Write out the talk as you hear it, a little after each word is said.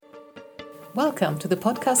Welcome to the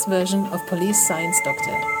podcast version of Police Science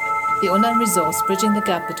Doctor, the online resource bridging the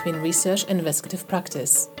gap between research and investigative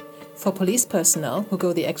practice. For police personnel who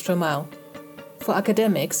go the extra mile. For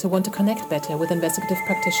academics who want to connect better with investigative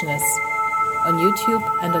practitioners. On YouTube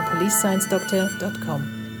and on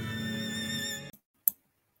policesciencedoctor.com.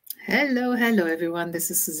 Hello everyone.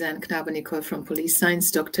 This is Suzanne Knabe-Nicole from Police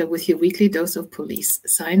Science Doctor with your weekly dose of police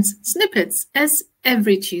science snippets. As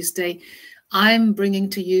every Tuesday, I'm bringing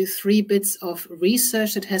to you 3 bits of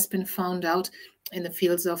research that has been found out in the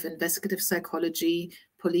fields of investigative psychology,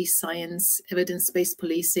 police science, evidence-based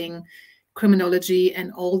policing, criminology,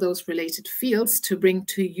 and all those related fields to bring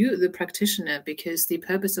to you, the practitioner, because the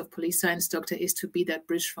purpose of Police Science Doctor is to be that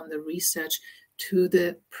bridge from the research to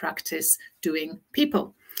the practice doing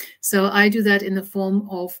people. So I do that in the form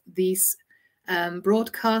of these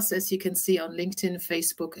broadcasts, as you can see on LinkedIn,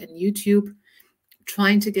 Facebook, and YouTube,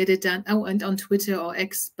 trying to get it done. Oh, and on Twitter or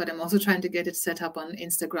X, but I'm also trying to get it set up on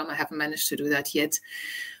Instagram. I haven't managed to do that yet.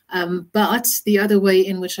 But the other way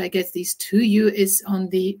in which I get these to you is on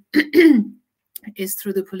the is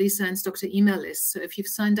through the Police Science Doctor email list. So if you've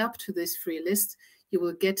signed up to this free list, you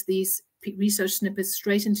will get these research snippets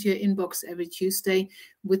straight into your inbox every Tuesday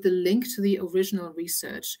with the link to the original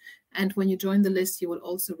research. And when you join the list, you will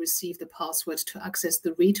also receive the password to access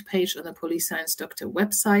the read page on the Police Science Doctor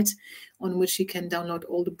website, on which you can download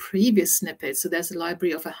all the previous snippets. So there's a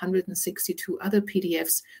library of 162 other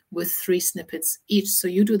PDFs with 3 snippets each. So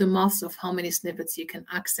you do the math of how many snippets you can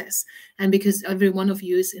access. And because every one of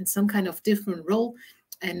you is in some kind of different role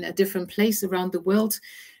and a different place around the world,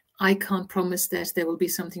 I can't promise that there will be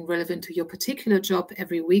something relevant to your particular job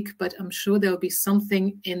every week, but I'm sure there will be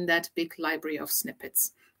something in that big library of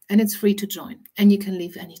snippets. And it's free to join, and you can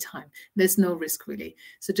leave anytime. There's no risk, really.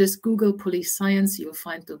 So just Google Police Science. You'll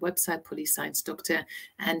find the website Police Science Doctor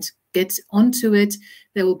and get onto it.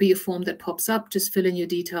 There will be a form that pops up. Just fill in your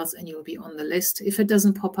details, and you'll be on the list. If it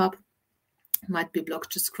doesn't pop up, it might be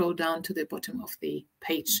blocked. Just scroll down to the bottom of the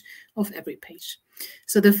page, of every page.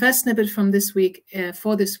 So the first snippet from this week,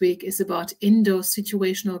 for this week, is about indoor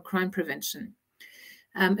situational crime prevention.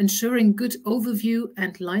 Ensuring good overview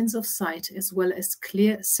and lines of sight, as well as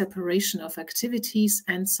clear separation of activities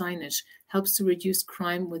and signage, helps to reduce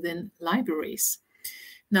crime within libraries.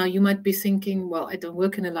 Now, you might be thinking, well, I don't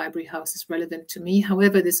work in a library, how is this relevant to me?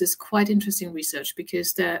 However, this is quite interesting research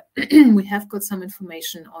because we have got some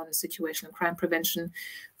information on situational crime prevention.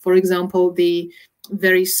 For example, the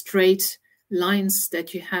very straight lines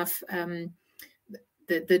that you have,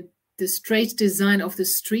 the straight design of the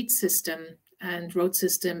street system and road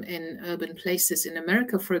system in urban places in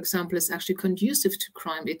America, for example, is actually conducive to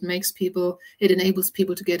crime. It enables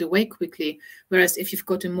people to get away quickly. Whereas if you've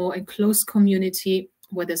got a more enclosed community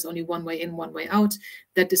where there's only one way in, one way out,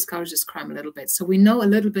 that discourages crime a little bit. So we know a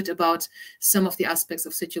little bit about some of the aspects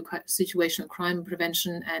of situational crime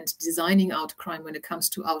prevention and designing out crime when it comes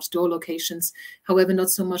to outdoor locations. However,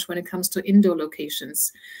 not so much when it comes to indoor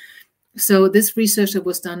locations. So this research that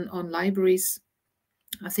was done on libraries,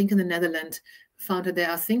 I think in the Netherlands, found that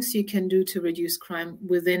there are things you can do to reduce crime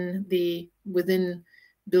within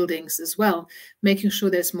buildings as well, making sure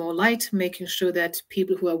there's more light, making sure that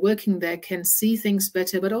people who are working there can see things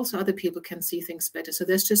better, but also other people can see things better. So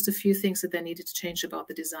there's just a few things that they needed to change about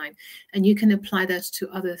the design. And you can apply that to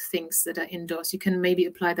other things that are indoors. You can maybe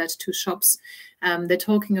apply that to shops. They're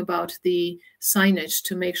talking about the signage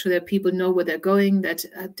to make sure that people know where they're going, that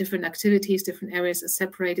different activities, different areas are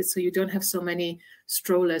separated, so you don't have so many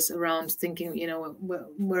strollers around thinking,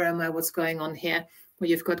 where am I, what's going on here? Where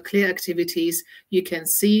you've got clear activities, you can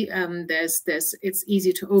see it's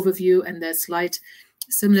easy to overview, and there's light,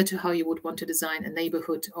 similar to how you would want to design a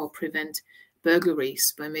neighborhood or prevent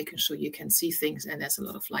burglaries by making sure you can see things and there's a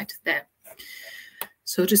lot of light there.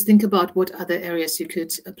 So just think about what other areas you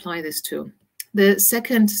could apply this to. The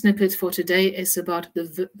second snippet for today is about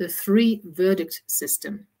the 3-verdict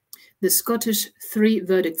system. The Scottish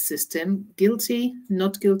 3-verdict system, guilty,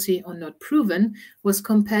 not guilty, or not proven, was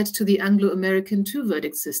compared to the Anglo-American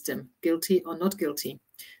 2-verdict system, guilty or not guilty.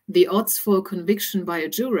 The odds for conviction by a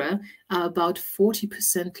juror are about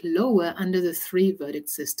 40% lower under the 3-verdict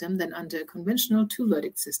system than under a conventional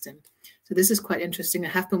 2-verdict system. So this is quite interesting. I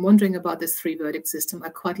have been wondering about this 3-verdict system. I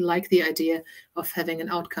quite like the idea of having an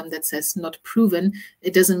outcome that says not proven.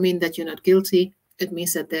 It doesn't mean that you're not guilty. It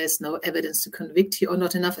means that there's no evidence to convict you, or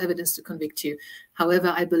not enough evidence to convict you.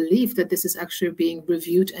 However, I believe that this is actually being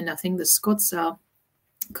reviewed, and I think the Scots are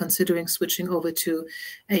considering switching over to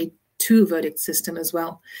a 2-verdict system as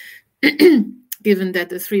well. Given that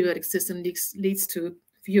the 3-verdict system leads to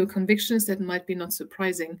fewer convictions, that might be not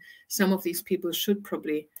surprising. Some of these people should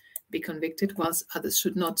probably be convicted, whilst others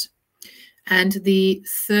should not. And the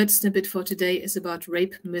third snippet for today is about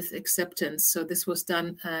rape myth acceptance. So this was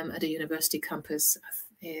done at a university campus,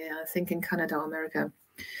 I think in Canada or America.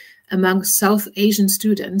 Among South Asian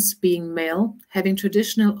students, being male, having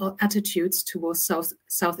traditional attitudes towards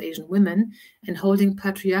South Asian women, and holding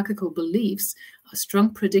patriarchal beliefs are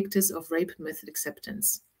strong predictors of rape myth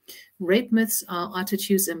acceptance. Rape myths are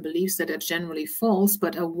attitudes and beliefs that are generally false,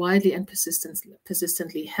 but are widely and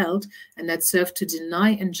persistently held, and that serve to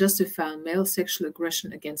deny and justify male sexual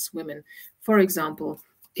aggression against women. For example,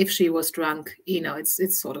 if she was drunk,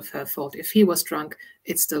 it's sort of her fault. If he was drunk,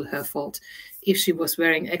 it's still her fault. If she was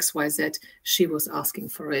wearing XYZ, she was asking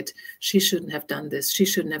for it. She shouldn't have done this. She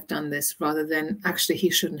shouldn't have done this, rather than actually he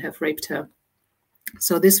shouldn't have raped her.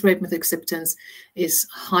 So this rape myth acceptance is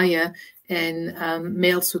higher in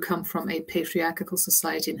males who come from a patriarchal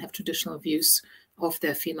society and have traditional views of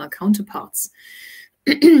their female counterparts.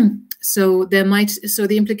 So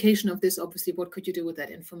the implication of this, obviously, what could you do with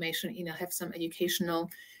that information? Have some educational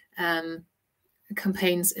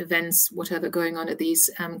campaigns, events, whatever going on at these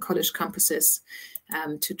college campuses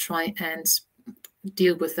to try and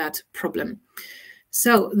deal with that problem.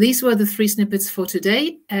 So these were the 3 snippets for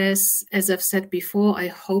today. As I've said before, I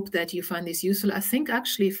hope that you find this useful. I think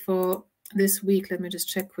actually for this week, let me just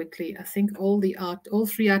check quickly. I think all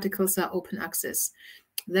 3 articles are open access.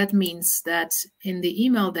 That means that in the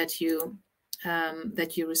email that you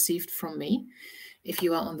received from me, if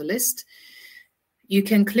you are on the list, you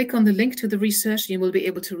can click on the link to the research. You will be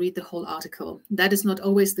able to read the whole article. That is not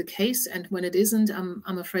always the case, and when it isn't,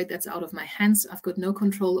 I'm afraid that's out of my hands. I've got no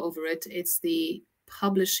control over it. It's the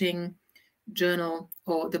publishing journal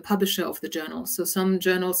or the publisher of the journal. So some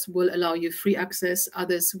journals will allow you free access,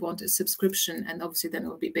 others want a subscription, and obviously then it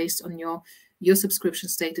will be based on your subscription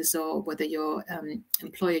status or whether your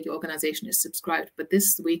employer, your organization is subscribed. But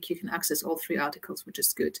this week you can access all 3 articles, which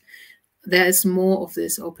is good. There is more of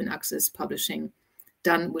this open access publishing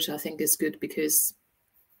done, which I think is good because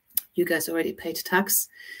you guys already paid tax.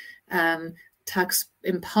 Tax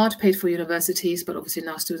in part paid for universities, but obviously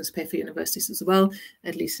now students pay for universities as well,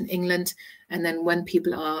 at least in England. And then when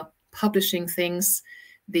people are publishing things,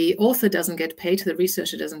 the author doesn't get paid, the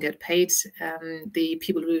researcher doesn't get paid, the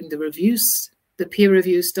people doing the reviews, the peer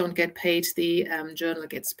reviews don't get paid, the journal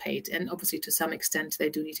gets paid. And obviously to some extent they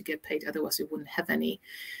do need to get paid, otherwise we wouldn't have any.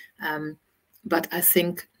 But I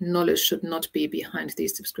think knowledge should not be behind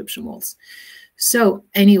these subscription walls. So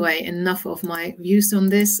anyway, enough of my views on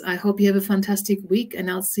this. I hope you have a fantastic week, and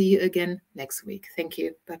I'll see you again next week. Thank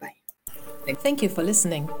you. Bye-bye. Thank you for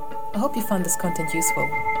listening. I hope you found this content useful.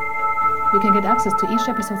 You can get access to each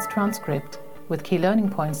episode's transcript with key learning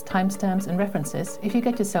points, timestamps, and references if you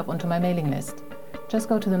get yourself onto my mailing list. Just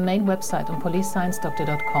go to the main website on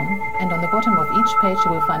policesciencedoctor.com, and on the bottom of each page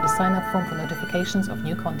you will find a sign-up form for notifications of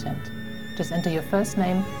new content. Just enter your first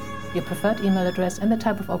name, your preferred email address, and the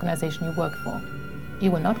type of organization you work for. You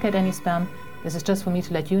will not get any spam. This is just for me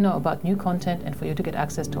to let you know about new content and for you to get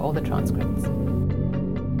access to all the transcripts.